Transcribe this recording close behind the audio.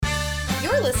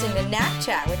You're listening to Knack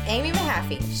Chat with Amy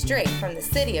Mahaffey, straight from the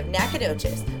city of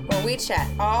Nacogdoches, where we chat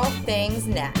all things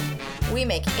knack. We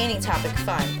make any topic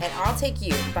fun, and I'll take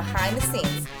you behind the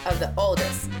scenes of the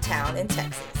oldest town in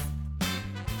Texas.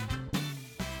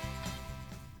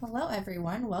 Hello,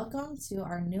 everyone. Welcome to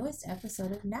our newest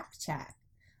episode of Knack Chat.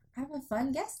 I have a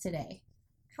fun guest today.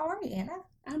 How are you, Anna?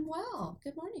 I'm well.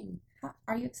 Good morning.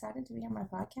 Are you excited to be on my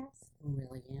podcast? I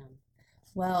really am.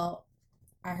 Well,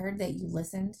 I heard that you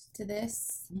listened to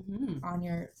this on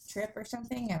your trip or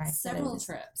something, and I said Several it was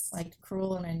trips. like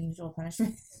Cruel and Unusual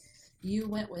Punishment. You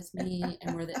went with me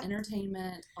and were the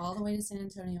entertainment all the way to San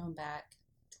Antonio and back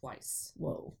twice.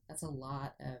 Whoa. That's a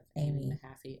lot of Amy.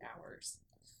 Mahaffey hours.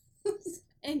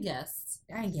 And guests.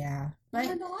 Yeah. I But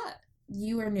learned a lot.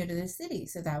 you were new to the city,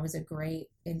 so that was a great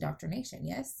indoctrination,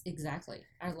 yes? Exactly.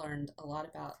 I learned a lot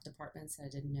about departments that I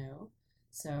didn't know.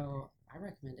 So I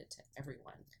recommend it to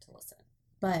everyone to listen.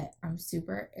 But I'm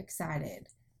super excited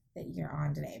that you're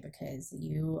on today because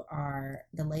you are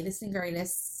the latest and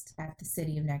greatest at the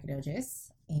city of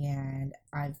Nacogdoches. And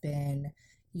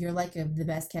you're like the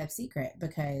best kept secret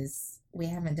because we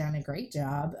haven't done a great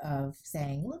job of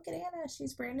saying, look at Anna,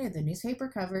 she's brand new. The newspaper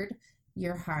covered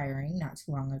your hiring not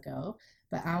too long ago.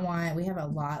 But we have a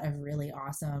lot of really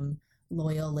awesome,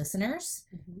 loyal listeners,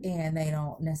 and they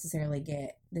don't necessarily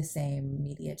get the same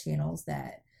media channels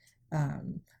that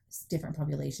different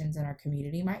populations in our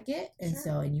community might get. And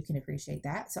Sure. and you can appreciate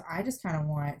that. So I just kind of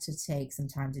want to take some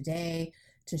time today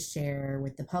to share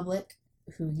with the public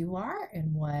who you are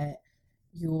and what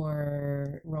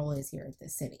your role is here at the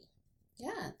city.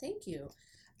 Yeah, thank you.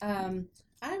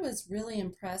 I was really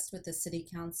impressed with the city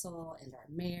council and our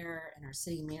mayor and our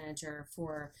city manager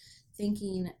for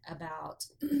thinking about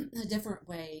a different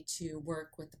way to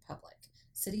work with the public,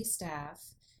 city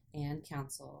staff and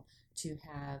council, to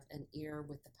have an ear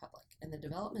with the public. And the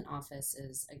development office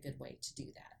is a good way to do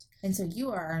that. And so you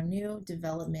are our new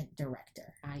development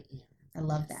director. I am. I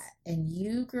love Yes. that. And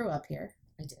you grew up here,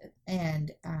 I did.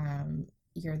 and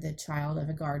you're the child of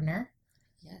a gardener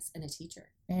Yes, and a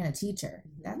teacher. and a teacher.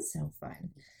 Mhm. That's so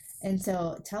fun. And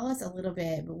so tell us a little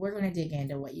bit, but we're going to dig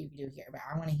into what you do here. But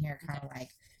I want to hear kind of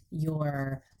like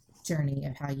your journey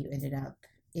of how you ended up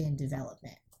in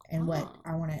development and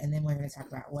and then we're going to talk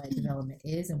about what development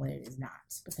is and what it is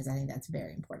not, because I think that's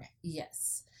very important.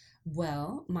 Yes.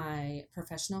 Well, my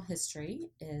professional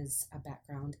history is a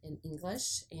background in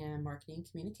English and marketing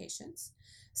communications.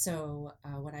 So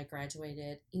when I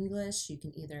graduated English, you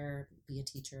can either be a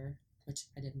teacher, which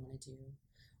I didn't want to do,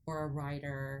 or a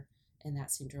writer, and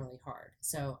that seemed really hard.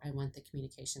 So I went the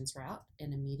communications route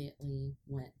and immediately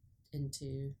went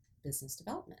into business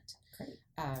development. Great.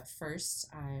 First,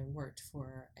 I worked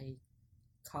for a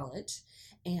college,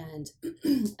 and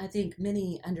I think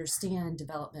many understand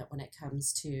development when it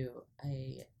comes to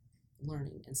a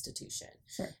learning institution.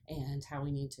 Sure. And how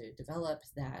we need to develop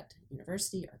that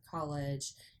university or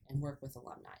college and work with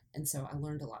alumni. And so I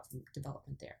learned a lot from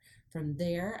development there. From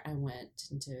there, I went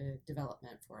into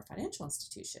development for a financial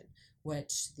institution,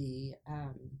 which the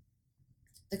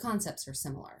concepts are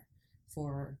similar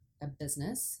for a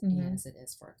business as it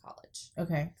is for a college.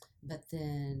 Okay. But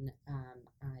then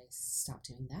I stopped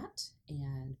doing that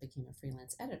and became a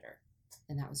freelance editor.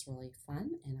 And that was really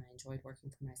fun, and I enjoyed working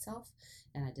for myself.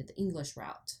 And I did the English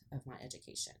route of my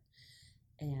education.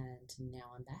 And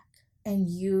now I'm back. And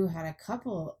you had a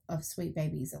couple of sweet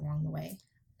babies along the way.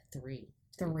 Three.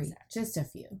 Just a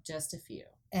few. Just a few.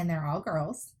 And they're all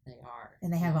girls. They are.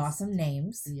 And they have Yes. awesome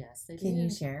names. Yes, they do. Can you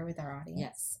share with our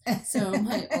audience? Yes. So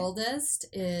my oldest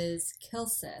is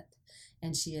Kilseth,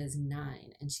 and she is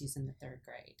 9, and she's in the 3rd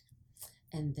grade.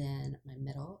 And then my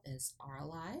middle is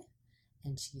Aralai,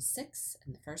 and she's 6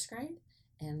 in the 1st grade.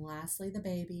 And lastly, the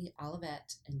baby,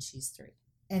 Olivette, and she's 3.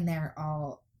 And they're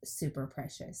all super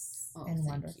precious and thank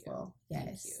wonderful. you. Yes,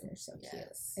 Thank you. they're so cute.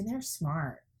 Yes. And they're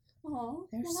smart. Oh,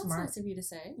 They're well, that's smart. nice of you to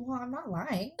say. Well, I'm not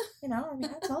lying. I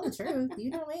tell the truth. You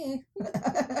know me.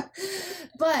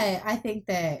 But I think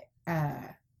that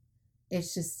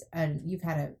it's just you've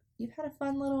had a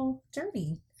fun little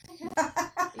journey.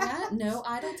 Yeah, no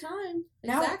idle time.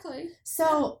 No. Exactly.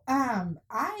 So,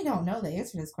 I don't know the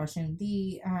answer to this question.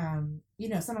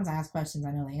 Sometimes I ask questions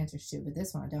I know the answers to, but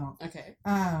this one I don't. Okay.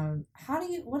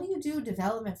 What do you do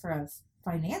development for a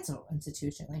financial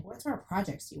institution? Like, what sort of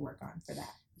projects do you work on for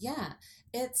that? Yeah,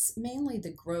 it's mainly the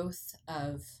growth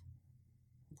of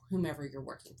whomever you're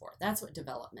working for. That's what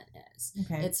development is.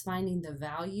 Okay. It's finding the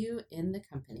value in the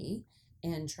company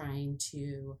and trying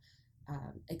to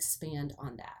expand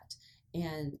on that.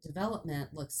 And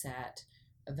development looks at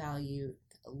a value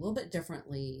a little bit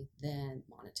differently than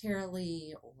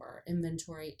monetarily or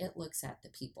inventory. It looks at the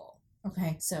people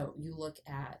Okay. So you look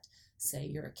at, say,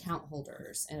 your account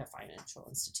holders in a financial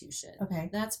institution. Okay.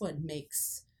 That's what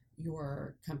makes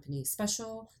your company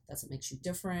special. That's what makes you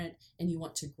different. And you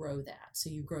want to grow that. So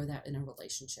you grow that in a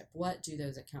relationship. What do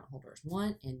those account holders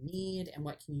want and need, and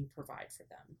what can you provide for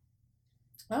them?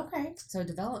 Okay. So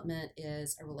development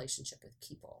is a relationship with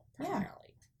people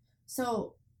primarily.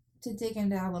 So to dig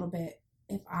into that a little bit,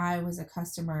 if I was a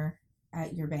customer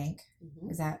at your bank, Mm-hmm.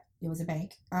 is that it was a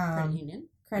bank? Credit union.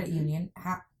 Credit Mhm. union.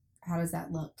 How does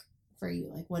that look for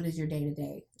you? Like, what is your day to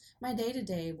day? My day to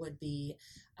day would be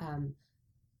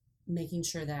making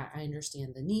sure that I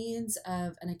understand the needs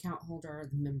of an account holder,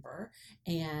 the member,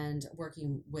 and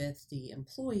working with the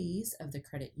employees of the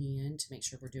credit union to make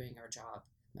sure we're doing our job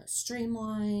most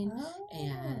streamlined,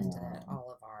 and that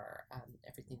all of our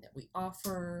everything that we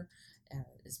offer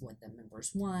is what the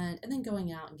members want, and then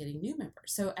going out and getting new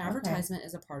members. So advertisement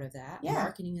is a part of that. Yeah.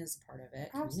 Marketing is a part of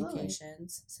it. Absolutely.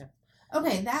 Communications. So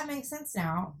Okay, that makes sense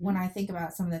now. Mhm. When I think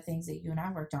about some of the things that you and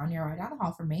I worked on, you're right down the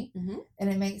hall from me, Mhm. and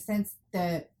it makes sense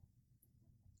that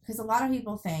because a lot of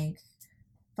people think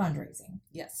fundraising.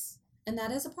 Yes, and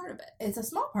that is a part of it. It's a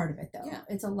small part of it, though. Yeah.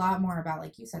 It's a lot more about,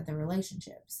 like you said, the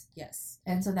relationships. Yes.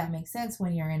 And so that makes sense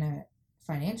when you're in a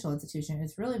financial institution.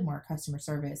 It's really more customer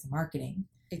service and marketing.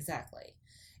 Exactly.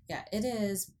 Yeah, it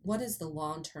is. What is the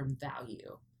long-term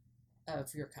value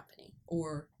of your company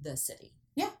or the city?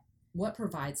 Yeah. What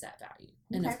provides that value?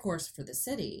 And Okay. of course, for the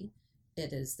city,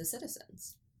 it is the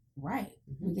citizens. Right.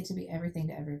 Mhm. We get to be everything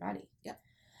to everybody. Yep.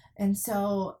 And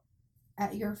so,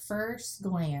 at your first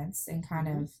glance, and kind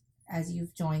Mhm. of as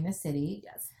you've joined the city,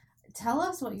 Yes. tell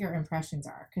us what your impressions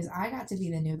are. Because I got to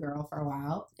be the new girl for a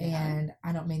while, Yeah. and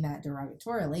I don't mean that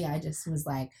derogatorily. I just was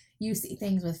like, you see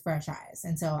things with fresh eyes.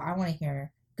 And so, I want to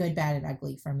hear good, bad, and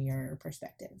ugly from your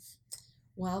perspective.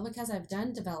 Well, because I've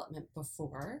done development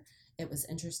before, it was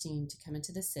interesting to come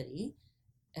into the city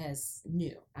as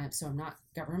new. So I'm not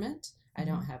government. I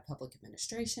don't have public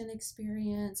administration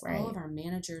experience. Right. All of our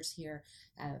managers here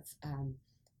have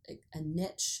a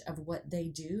niche of what they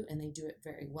do, and they do it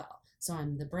very well. So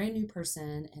I'm the brand new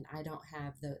person, and I don't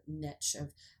have the niche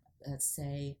of, let's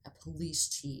say, a police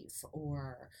chief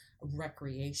or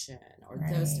recreation or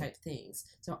those Right. type things.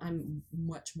 So I'm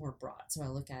much more broad. So I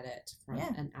look at it from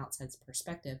Yeah. an outside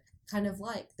perspective, kind of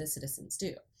like the citizens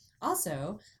do.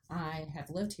 Also, I have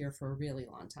lived here for a really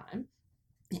long time,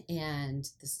 and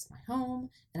this is my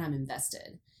home, and I'm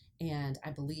invested, and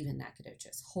I believe in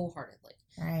Nacogdoches wholeheartedly.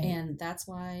 Right. And that's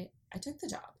why I took the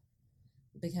job,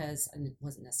 because I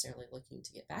wasn't necessarily looking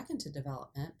to get back into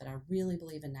development, but I really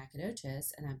believe in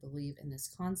Nacogdoches, and I believe in this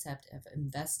concept of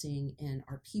investing in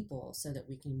our people so that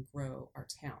we can grow our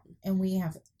town. And we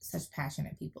have such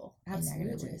passionate people Absolutely. in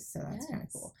Nacogdoches, so that's kind of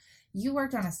Yes. cool. You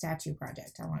worked on a statue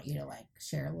project. I want you to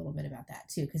share a little bit about that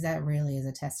too, because that really is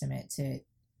a testament to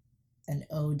an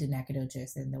ode to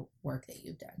Nacogdoches and the work that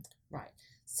you've done. Right.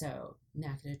 So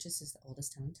Nacogdoches is the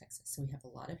oldest town in Texas, so we have a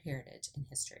lot of heritage and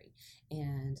history.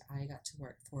 And I got to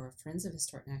work for Friends of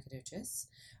Historic Nacogdoches,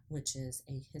 which is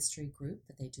a history group,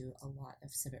 but they do a lot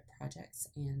of civic projects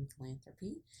and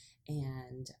philanthropy.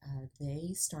 And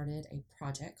they started a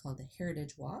project called the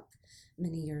Heritage Walk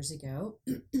many years ago,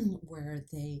 where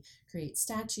they create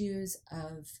statues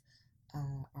of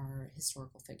our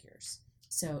historical figures.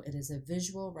 So it is a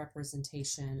visual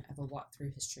representation of a walk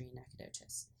through history in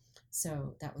Nacogdoches.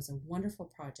 So that was a wonderful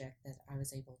project that I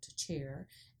was able to chair,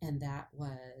 and that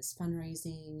was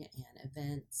fundraising and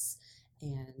events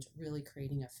and really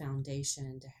creating a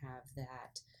foundation to have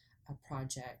that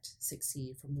project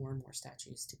succeed for more and more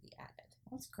statues to be added.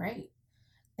 That's great.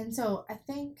 And so I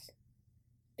think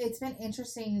it's been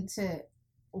interesting to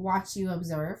watch you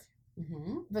observe,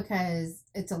 because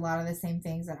it's a lot of the same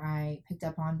things that I picked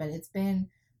up on, but it's been,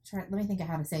 let me think of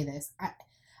how to say this.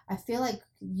 I feel like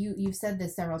you've said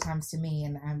this several times to me,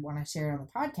 and I want to share it on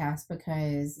the podcast,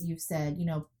 because you've said,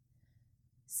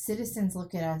 citizens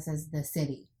look at us as the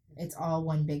city. It's all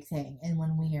one big thing. And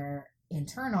when we are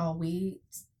internal,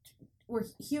 we're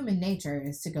human nature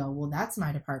is to go, well, that's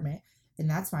my department, and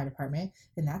that's my department,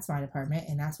 and that's my department,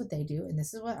 and that's what they do, and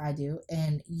this is what I do.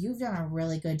 And you've done a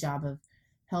really good job of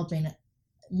helping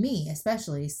me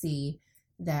especially see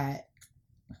that,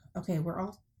 okay,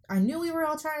 I knew we were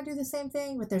all trying to do the same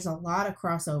thing, but there's a lot of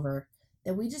crossover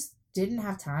that we just didn't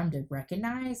have time to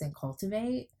recognize and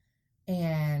cultivate.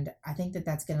 And I think that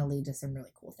that's going to lead to some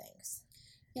really cool things.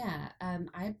 Yeah,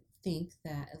 I think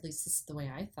that, at least this is the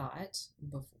way I thought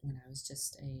when I was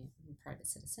just a private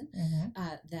citizen,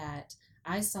 that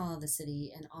I saw the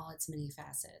city in all its many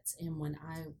facets. And when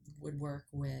I would work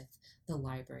with the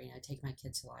library and I take my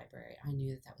kids to the library, I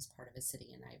knew that that was part of a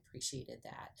city and I appreciated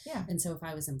that. Yeah. And so if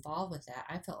I was involved with that,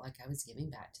 I felt like I was giving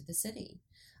back to the city.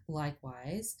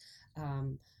 Likewise,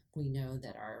 we know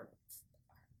that our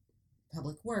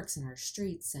public works and our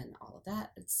streets and all of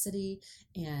that at city,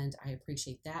 and I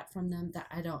appreciate that from them. That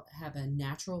I don't have a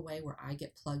natural way where I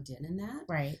get plugged in that,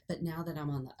 Right. but now that I'm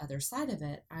on the other side of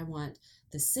it, I want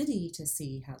the city to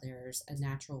see how there's a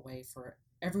natural way for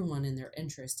everyone in their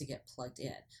interest to get plugged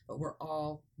in, but we're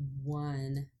all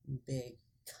one big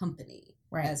company,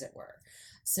 Right. as it were.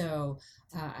 So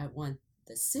I want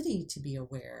the city to be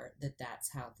aware that that's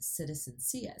how the citizens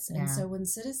see us. And Yeah. so when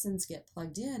citizens get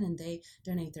plugged in and they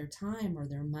donate their time or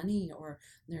their money or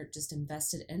they're just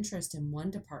invested interest in one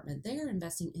department, they are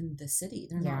investing in the city.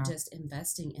 They're Yeah. not just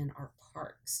investing in our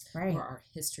parks Right. or our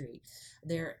history,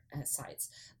 their sites.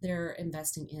 They're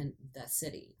investing in the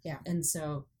city. Yeah. And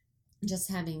so just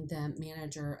having the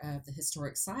manager of the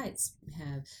historic sites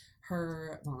have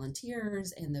her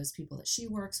volunteers and those people that she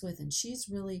works with, and she's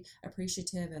really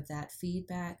appreciative of that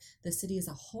feedback. The city as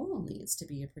a whole needs to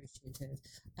be appreciative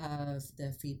of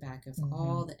the feedback of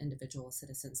all the individual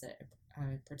citizens that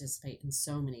participate in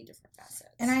so many different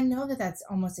facets. And I know that that's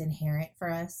almost inherent for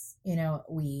us. You know,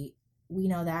 we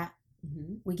know that.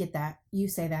 We get that. You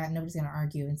say that, and nobody's going to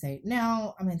argue and say,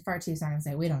 no, I mean, Fire Chief's not going to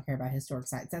say, we don't care about historic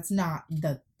sites. That's not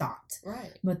the thought.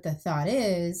 Right. But the thought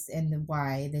is, and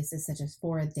why this is such a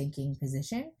forward-thinking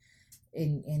position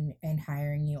in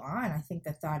hiring you on, I think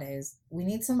the thought is, we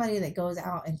need somebody that goes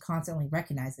out and constantly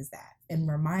recognizes that and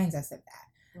reminds us of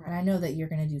that. Right. And I know that you're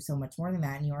going to do so much more than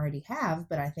that, and you already have,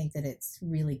 but I think that it's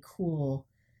really cool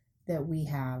that we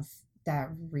have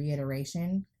that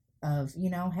reiteration of,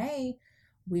 you know, hey,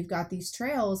 we've got these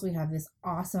trails. We have this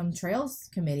awesome trails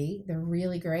committee. They're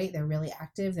really great. They're really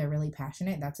active. They're really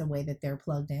passionate. That's a way that they're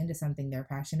plugged into something they're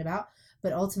passionate about,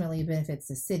 but ultimately it benefits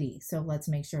the city. So let's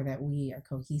make sure that we are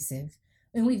cohesive.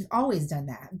 And we've always done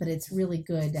that, but it's really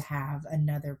good to have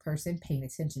another person paying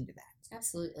attention to that.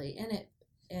 Absolutely. And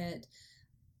it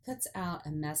puts out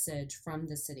a message from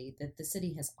the city that the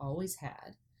city has always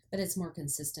had, but it's more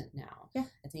consistent now. Yeah.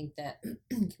 I think that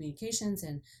communications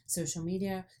and social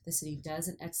media, the city does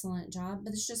an excellent job,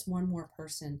 but it's just one more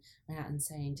person right out and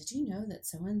saying, did you know that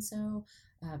so-and-so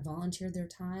volunteered their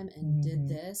time and did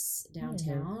this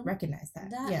downtown? Recognize that.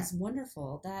 That is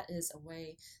wonderful. That is a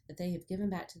way that they have given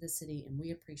back to the city, and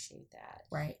we appreciate that.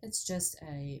 Right. It's just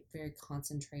a very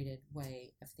concentrated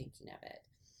way of thinking of it.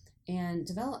 And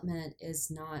development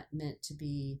is not meant to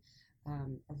be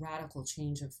a radical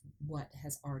change of what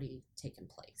has already taken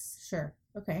place. Sure.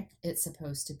 Okay. It's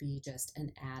supposed to be just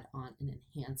an add-on, an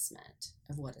enhancement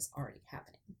of what is already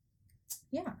happening.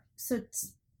 Yeah. So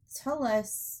tell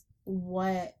us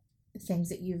what things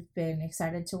that you've been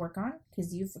excited to work on,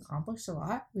 because you've accomplished a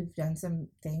lot. We've done some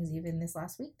things even this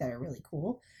last week that are really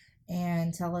cool.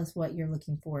 And tell us what you're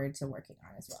looking forward to working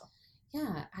on as well.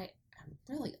 Yeah, I'm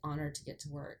really honored to get to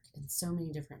work in so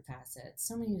many different facets,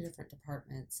 so many different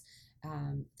departments.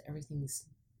 Everything's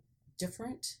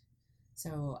different.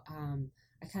 So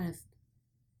I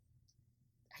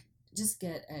just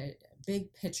get a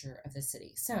big picture of the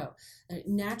city. So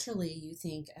naturally you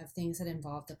think of things that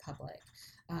involve the public.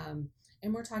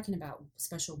 And we're talking about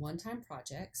special one-time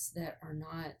projects that are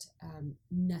not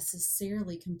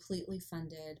necessarily completely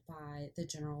funded by the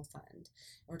general fund.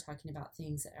 We're talking about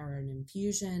things that are an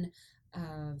infusion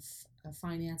of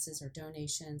finances or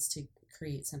donations to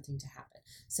create something to happen.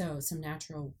 So some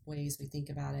natural ways we think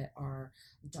about it are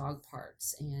dog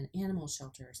parks and animal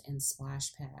shelters and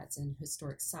splash pads and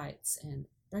historic sites and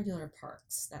regular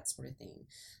parks, that sort of thing.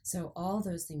 So all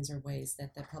those things are ways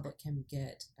that the public can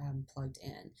get plugged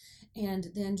in. And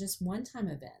then just one-time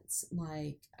events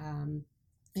like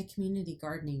a community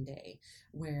gardening day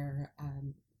where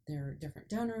there are different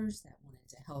donors that wanted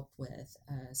to help with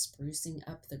sprucing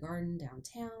up the garden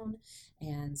downtown,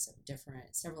 and so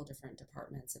several different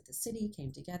departments of the city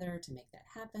came together to make that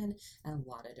happen, and a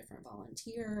lot of different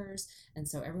volunteers, and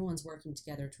so everyone's working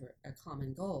together to a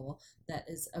common goal that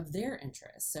is of their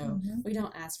interest. So we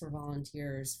don't ask for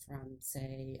volunteers from,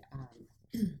 say,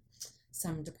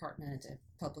 some department of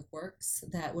public works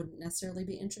that wouldn't necessarily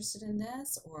be interested in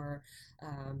this, or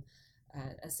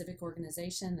a civic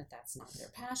organization that's not their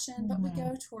passion, but we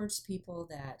go towards people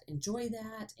that enjoy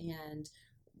that and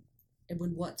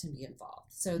would want to be involved.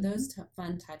 So those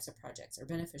fun types of projects are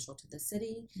beneficial to the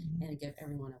city and give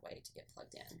everyone a way to get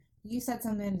plugged in. You said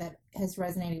something that has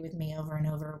resonated with me over and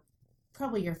over,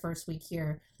 probably your first week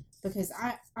here, because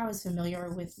I was familiar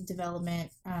with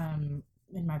development.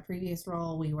 In my previous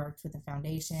role, we worked with a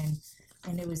foundation,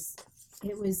 and it was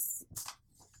it was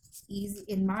easy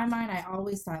in my mind. I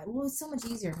always thought, well, it's so much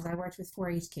easier because I worked with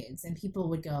 4-H kids, and people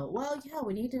would go, well, yeah,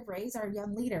 we need to raise our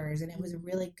young leaders, and it was a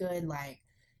really good, like,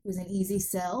 it was an easy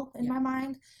sell in my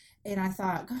mind. And I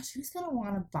thought, gosh, who's gonna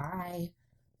want to buy,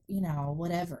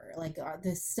 whatever, like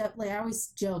this stuff. Like, I always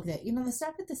joke that the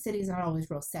stuff at the city is not always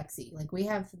real sexy. Like, we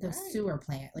have the sewer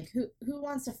plant. Like, who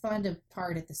wants to fund a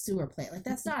part at the sewer plant? Like,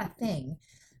 that's not a thing,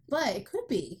 but it could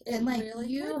be. And like, really,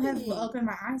 you have opened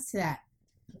my eyes to that.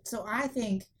 So I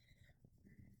think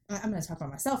I'm going to talk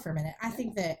about myself for a minute. I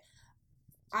think that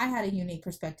I had a unique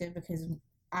perspective because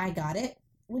I got it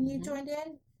when you joined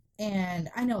in. And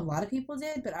I know a lot of people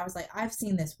did, but I was like, I've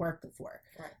seen this work before.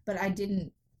 Right. But I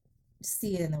didn't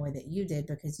see it in the way that you did,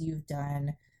 because you've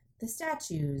done the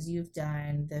statues, you've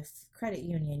done the credit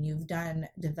union, you've done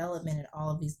development in all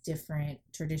of these different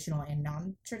traditional and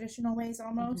non-traditional ways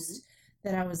almost,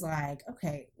 that I was like,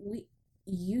 okay,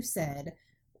 you said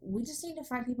we just need to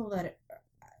find people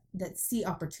that see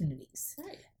opportunities.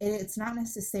 Right. It's not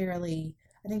necessarily,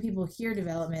 I think people hear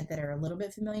development that are a little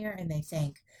bit familiar and they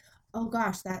think, oh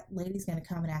gosh, that lady's going to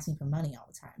come and ask me for money all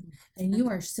the time. And you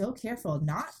are so careful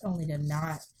not only to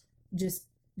not just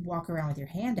walk around with your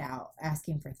hand out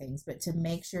asking for things, but to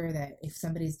make sure that if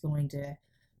somebody's going to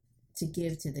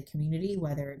give to the community,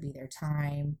 whether it be their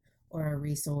time or a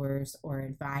resource or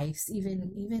advice,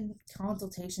 even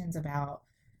consultations about,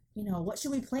 what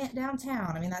should we plant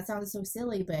downtown? I mean, that sounds so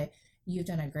silly, but you've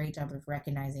done a great job of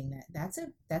recognizing that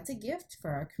that's a gift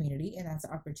for our community, and that's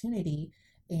an opportunity,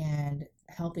 and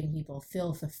helping people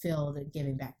feel fulfilled and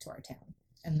giving back to our town.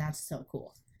 And that's so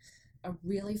cool. A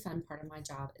really fun part of my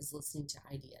job is listening to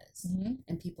ideas.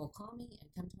 And people call me and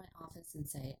come to my office and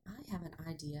say, I have an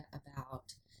idea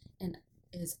about, and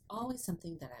it is always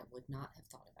something that I would not have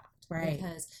thought about. Right.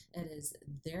 Because it is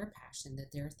their passion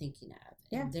that they're thinking of.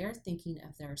 Yeah. And they're thinking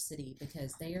of their city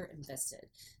because they are invested.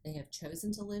 They have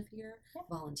chosen to live here,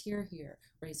 volunteer here,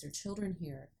 raise their children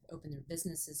here, open their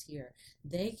businesses here.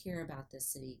 They care about this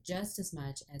city just as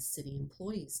much as city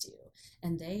employees do.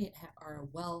 And they are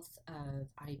a wealth of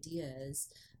ideas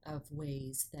of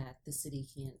ways that the city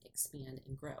can expand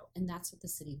and grow. And that's what the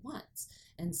city wants.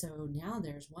 And so now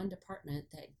there's one department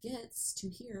that gets to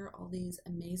hear all these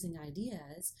amazing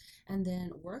ideas and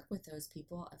then work with those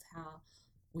people of how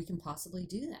we can possibly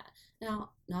do that.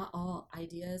 Now, not all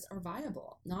ideas are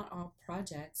viable. Not all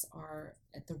projects are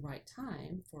at the right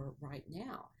time for right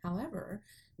now. However,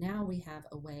 now we have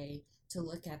a way to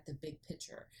look at the big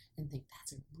picture and think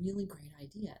that's a really great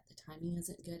idea. The timing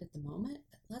isn't good at the moment,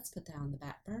 but let's put that on the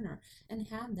back burner and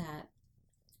have that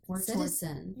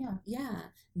citizen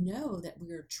know that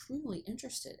we are truly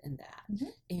interested in that,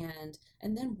 and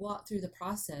then walk through the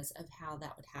process of how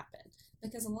that would happen.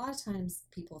 Because a lot of times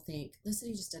people think the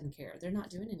city just doesn't care, they're not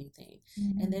doing anything,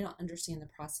 and they don't understand the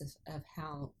process of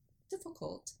how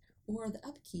difficult or the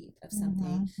upkeep of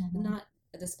something. Not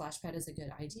the splash pad is a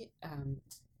good idea.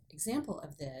 Example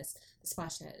of this, the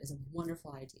splash pad is a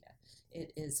wonderful idea.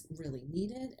 It is really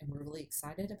needed, and we're really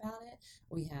excited about it.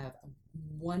 We have a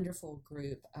wonderful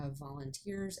group of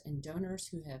volunteers and donors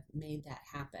who have made that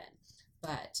happen.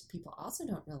 But people also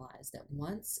don't realize that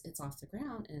once it's off the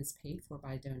ground and it's paid for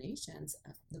by donations,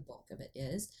 the bulk of it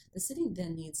is, the city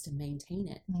then needs to maintain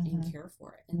it and care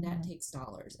for it. And that takes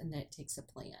dollars, and that takes a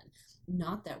plan.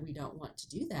 Not that we don't want to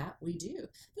do that, we do,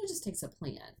 but it just takes a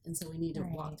plan. And so we need to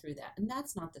walk through that. And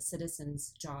that's not the citizen's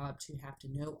job to have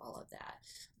to know all of that.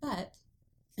 But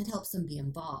it helps them be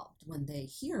involved when they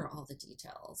hear all the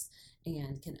details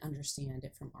and can understand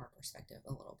it from our perspective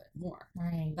a little bit more.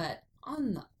 Right. But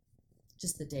on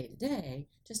just the day-to-day,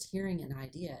 just hearing an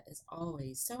idea is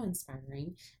always so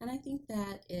inspiring. And I think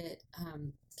that it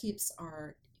keeps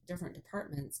our different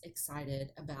departments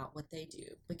excited about what they do,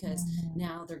 because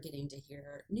now they're getting to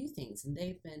hear new things, and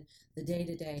they've been the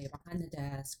day-to-day behind the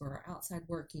desk or outside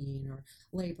working or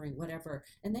laboring, whatever,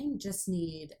 and they just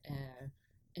need a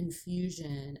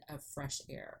infusion of fresh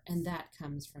air, and that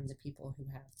comes from the people who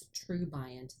have the true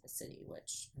buy-in to the city,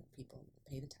 which are the people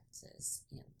who pay the taxes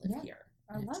and live here.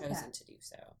 I have chosen that. To do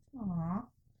so. Aw.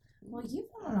 Well, you've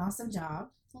done an awesome job.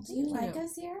 Well, do you like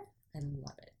us here? I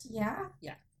love it. Yeah?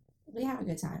 Yeah. We have a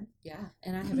good time. Yeah.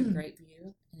 And I have a great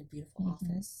view and a beautiful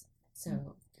office. So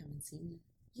come and see me.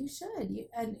 You should.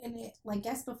 I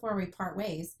guess before we part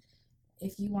ways,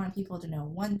 if you want people to know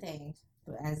one thing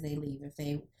as they leave, if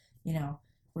they,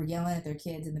 were yelling at their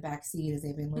kids in the back seat as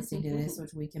they've been listening to this,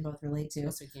 which we can both relate to.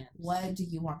 Yes, we can. What do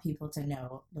you want people to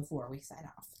know before we sign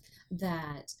off?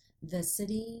 That the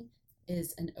city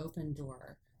is an open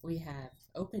door. We have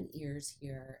open ears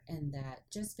here, and that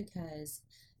just because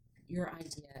your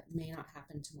idea may not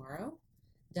happen tomorrow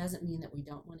doesn't mean that we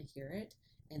don't want to hear it.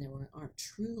 and they aren't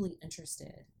truly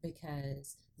interested,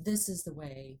 because this is the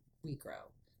way we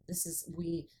grow.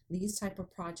 These type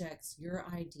of projects, your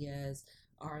ideas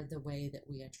are the way that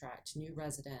we attract new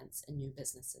residents and new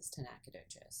businesses to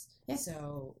Nacogdoches. Yes.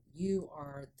 So you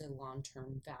are the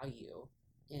long-term value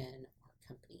in our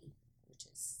company, which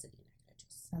is City of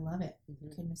Nacogdoches. I love it. Mm-hmm.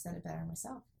 Couldn't have said it better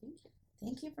myself. Thank you.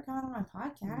 Thank you for coming on my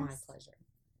podcast. My pleasure.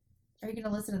 Are you going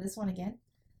to listen to this one again?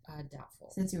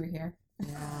 Doubtful. Since you were here.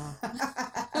 Yeah.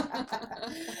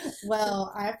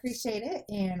 Well, I appreciate it,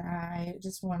 and I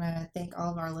just want to thank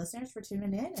all of our listeners for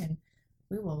tuning in, and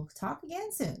we will talk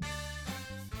again soon.